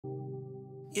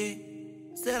Yeah,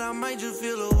 said I might just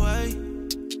feel away.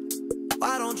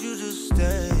 Why don't you just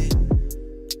stay?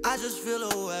 I just feel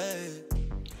away.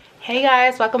 Hey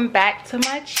guys, welcome back to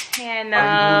my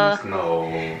channel.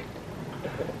 No,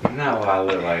 not why I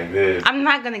look like this. I'm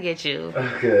not gonna get you.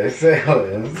 Okay, say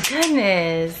this.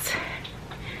 Goodness.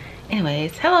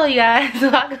 Anyways, hello you guys,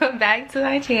 welcome back to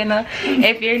my channel.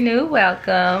 If you're new,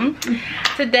 welcome.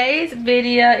 Today's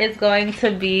video is going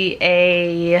to be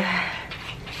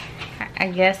I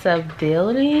guess a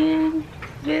building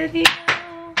video.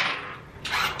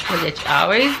 Look at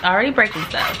you, already breaking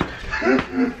stuff.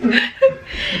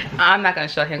 I'm not gonna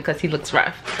show him because he looks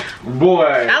rough. Boy,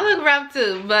 I look rough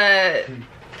too, but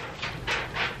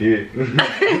yeah.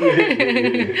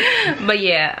 but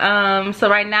yeah, so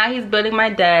right now he's building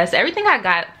my desk. Everything I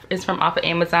got is from off of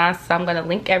Amazon, so I'm gonna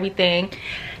link everything.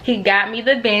 He got me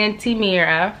the vanity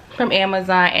mirror from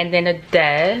Amazon and then a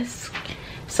desk,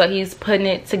 so he's putting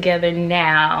it together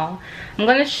now. I'm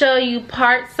gonna show you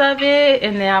parts of it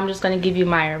and then I'm just gonna give you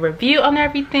my review on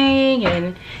everything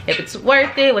and if it's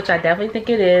worth it, which I definitely think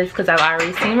it is because I've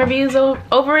already seen reviews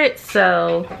over it.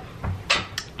 So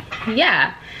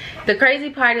yeah, the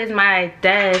crazy part is my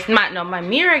desk, my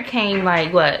mirror came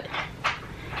like what,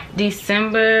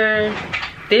 December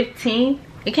 15th.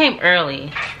 It came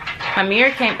early. My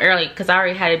mirror came early because I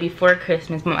already had it before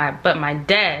Christmas, but my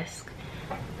desk.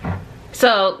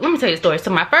 So let me tell you the story.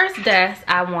 So my first desk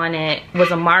I wanted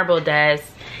was a marble desk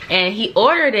and he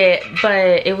ordered it,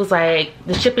 but it was like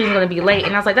the shipping is gonna be late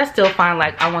and I was like, that's still fine,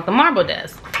 like I want the marble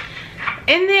desk.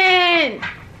 And then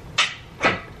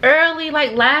early,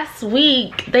 like last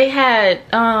week, they had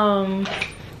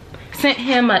sent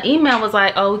him an email, was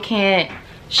like, oh, we can't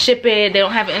ship it, they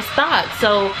don't have it in stock.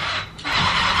 So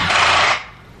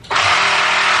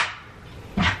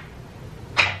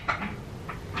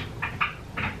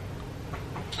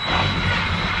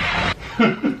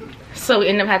so we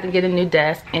ended up having to get a new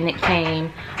desk and it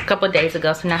came a couple of days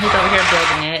ago. So now he's over here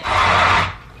building it.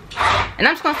 And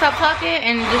I'm just gonna stop talking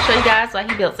and just show you guys why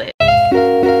he built it.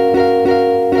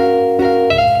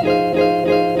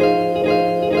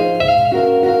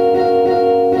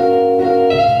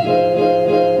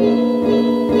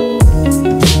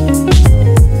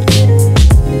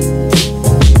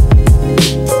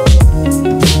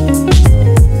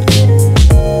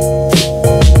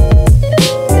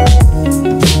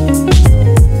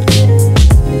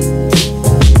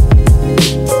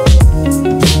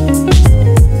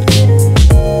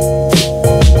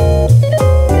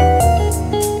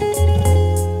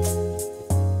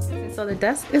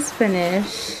 Desk is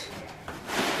finished.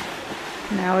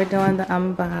 Now we're doing the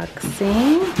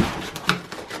unboxing.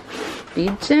 Be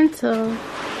gentle.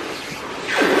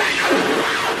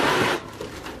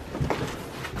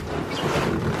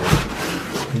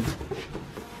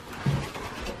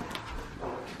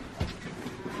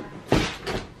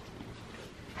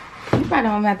 You probably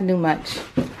don't have to do much.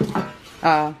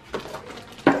 I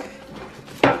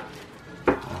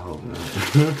hope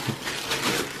not.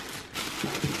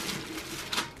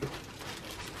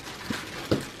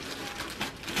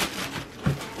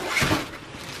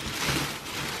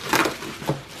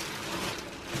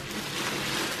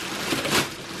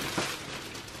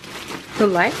 The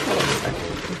light?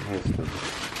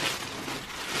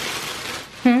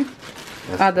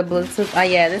 Oh, the Bluetooth. Oh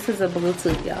yeah, this is a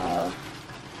Bluetooth, y'all.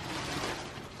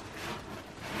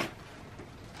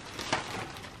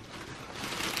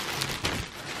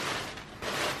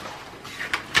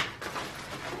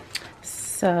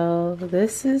 So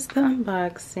this is the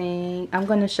unboxing. I'm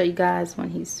gonna show you guys when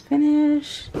he's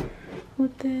finished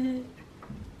with it.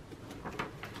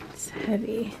 It's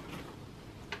heavy.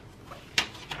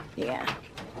 Yeah,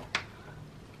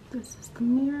 this is the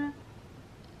mirror.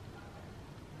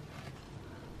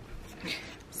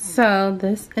 So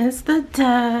this is the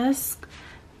desk,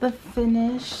 the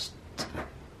finished.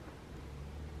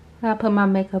 I put my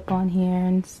makeup on here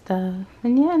and stuff.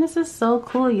 And yeah, this is so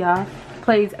cool, y'all.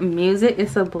 Plays music.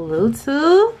 It's a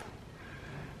Bluetooth.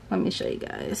 Let me show you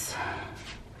guys.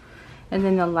 And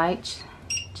then the light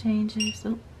changes.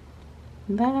 Oh,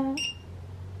 that.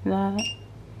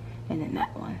 And then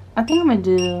that one. I think I'm gonna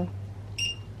do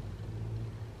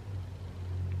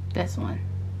this one.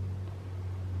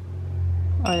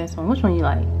 Or this one. Which one you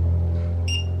like?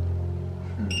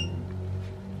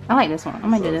 I like this one.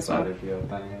 I'm gonna do this one.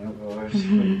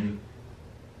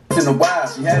 In a while,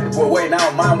 she had the boy waiting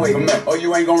out my way. Oh,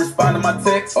 you ain't gonna respond to my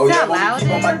text? Oh, yeah, want me to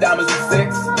keep on my diamonds and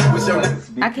sex? What's your name?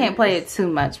 I can't play it too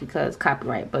much because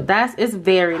copyright, but it's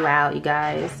very loud, you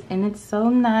guys. And it's so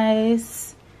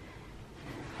nice.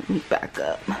 Let me back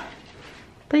up.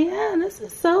 But yeah, this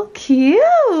is so cute.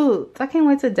 I can't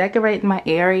wait to decorate my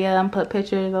area and put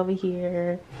pictures over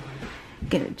here.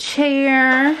 Get a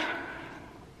chair.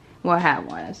 Well, I have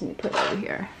one. I just need to put it over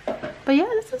here. But yeah,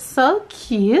 this is so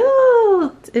cute.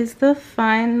 It's the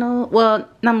final. Well,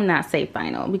 let me not say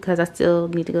final because I still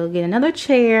need to go get another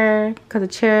chair. Because the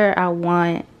chair I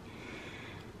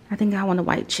think I want a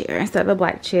white chair instead of a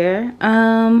black chair.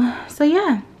 So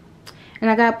yeah. And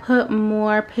I gotta put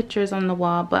more pictures on the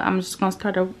wall, but I'm just gonna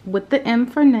start with the M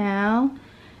for now.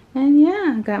 And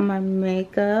yeah, I got my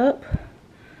makeup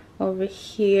over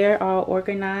here all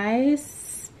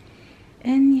organized.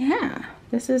 And yeah,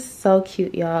 this is so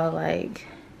cute, y'all. Like,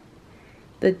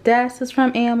 the desk is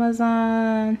from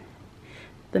Amazon.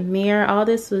 The mirror, all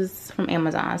this was from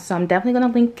Amazon. So I'm definitely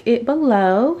gonna link it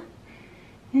below.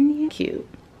 And yeah, cute.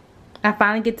 I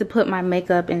finally get to put my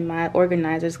makeup in my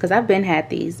organizers because I've been had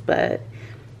these, but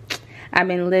I've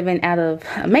been living out of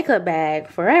a makeup bag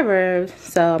forever.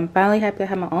 So I'm finally happy to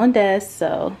have my own desk.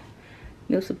 So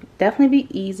this will definitely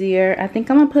be easier. I think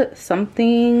I'm gonna put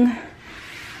something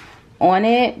on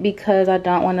it because I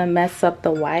don't want to mess up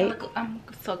the white. I'm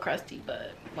so crusty,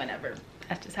 but whatever.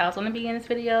 That's just how it's gonna be in this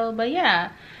video. But yeah,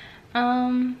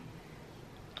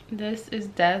 this is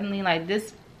definitely like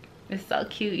this. It's so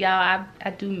cute, y'all.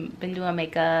 Been doing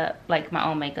makeup, like my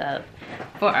own makeup,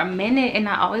 for a minute, and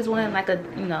I always wanted like a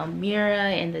mirror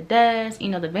in the desk.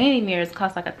 The Vanity mirrors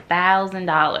cost like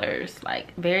 $1,000,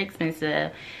 like very expensive.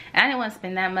 And I didn't want to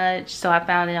spend that much, so I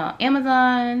found it on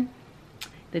Amazon.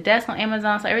 The desk on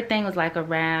Amazon, so everything was like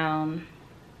around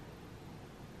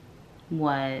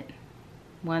what,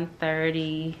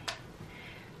 $130.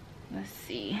 Let's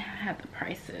see, I have the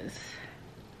prices.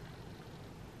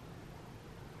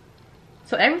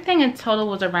 So everything in total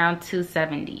was around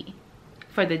 $270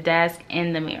 for the desk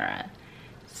and the mirror.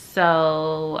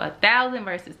 So $1,000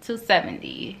 versus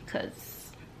 $270,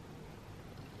 cause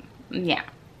yeah.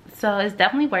 So it's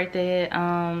definitely worth it.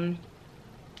 I'm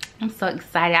so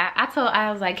excited.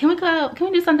 I was like, can we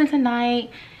do something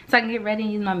tonight so I can get ready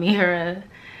and use my mirror?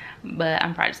 But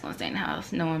I'm probably just gonna stay in the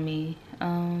house knowing me.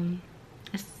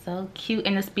 It's so cute,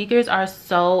 and the speakers are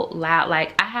so loud.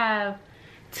 Like, I have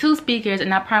 2 speakers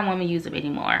and I probably won't even use them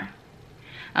anymore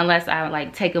unless I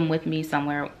like take them with me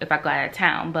somewhere if I go out of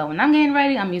town. But when I'm getting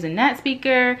ready, I'm using that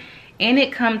speaker, and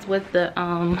it comes with the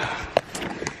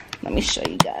let me show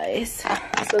you guys.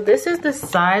 So this is the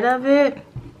side of it.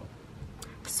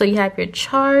 So you have your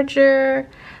charger.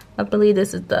 I believe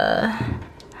this is the,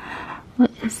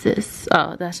 what is this?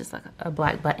 Oh, that's just like a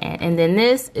black button. And then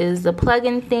this is the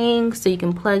plug-in thing, so you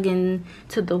can plug in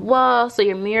to the wall so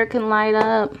your mirror can light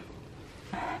up.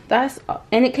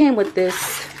 And it came with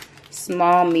this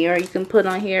small mirror you can put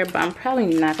on here, but I'm probably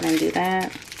not gonna do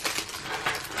that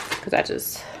because I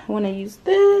just want to use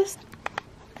this.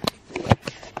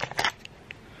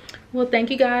 Well,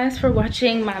 thank you guys for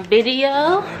watching my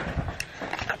video.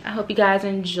 I hope you guys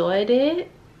enjoyed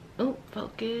it. Oh,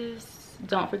 focus.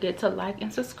 Don't forget to like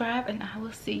and subscribe, and I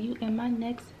will see you in my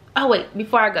next. Oh wait,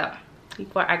 before I go,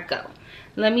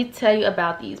 let me tell you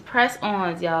about these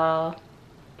press-ons, y'all.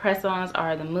 Press-ons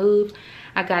are the moves.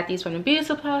 I got these from the beauty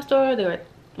supply store. They were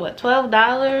what,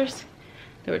 $12?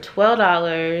 They were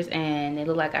 $12, and they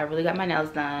look like I really got my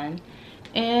nails done.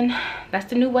 And that's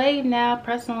the new wave now.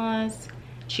 Press-ons,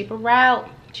 cheaper route,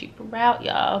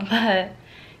 y'all. But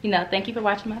thank you for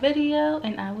watching my video,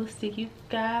 and I will see you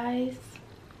guys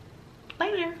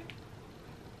later.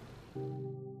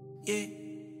 Yeah,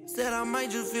 said I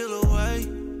might just feel away.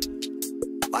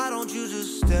 Why don't you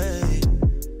just stay?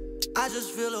 I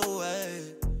just feel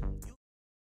away.